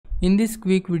In this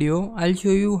quick video, I'll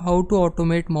show you how to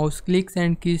automate mouse clicks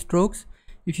and keystrokes.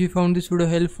 If you found this video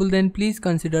helpful, then please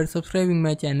consider subscribing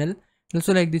my channel and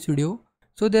also like this video.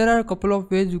 So there are a couple of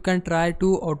ways you can try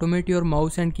to automate your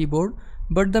mouse and keyboard,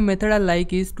 but the method I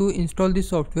like is to install the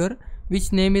software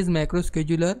which name is Macro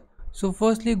Scheduler. So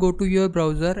firstly go to your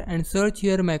browser and search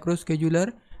here Macro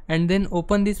Scheduler and then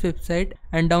open this website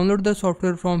and download the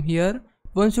software from here.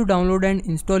 Once you download and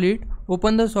install it,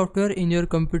 open the software in your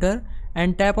computer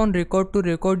and tap on record to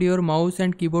record your mouse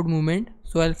and keyboard movement.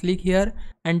 So I'll click here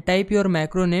and type your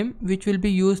macro name which will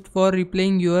be used for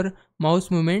replaying your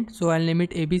mouse movement. So I'll name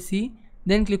it ABC.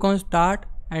 Then click on start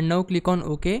and now click on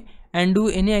OK and do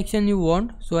any action you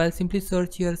want. So I'll simply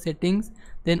search here settings,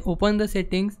 then open the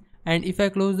settings, and if I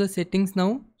close the settings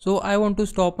now, so I want to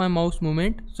stop my mouse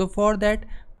movement. So for that,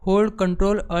 hold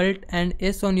Ctrl Alt and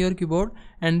S on your keyboard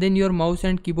and then your mouse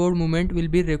and keyboard movement will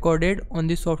be recorded on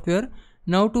the software.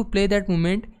 Now to play that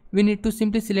movement, we need to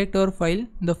simply select our file.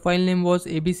 The file name was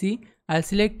ABC. I'll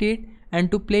select it, and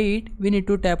to play it we need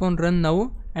to tap on run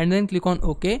now and then click on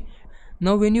OK.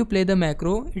 Now when you play the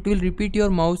macro, it will repeat your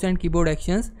mouse and keyboard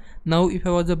actions. Now if I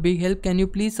was a big help, can you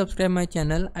please subscribe my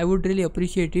channel? I would really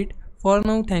appreciate it. For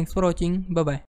now, thanks for watching. Bye bye.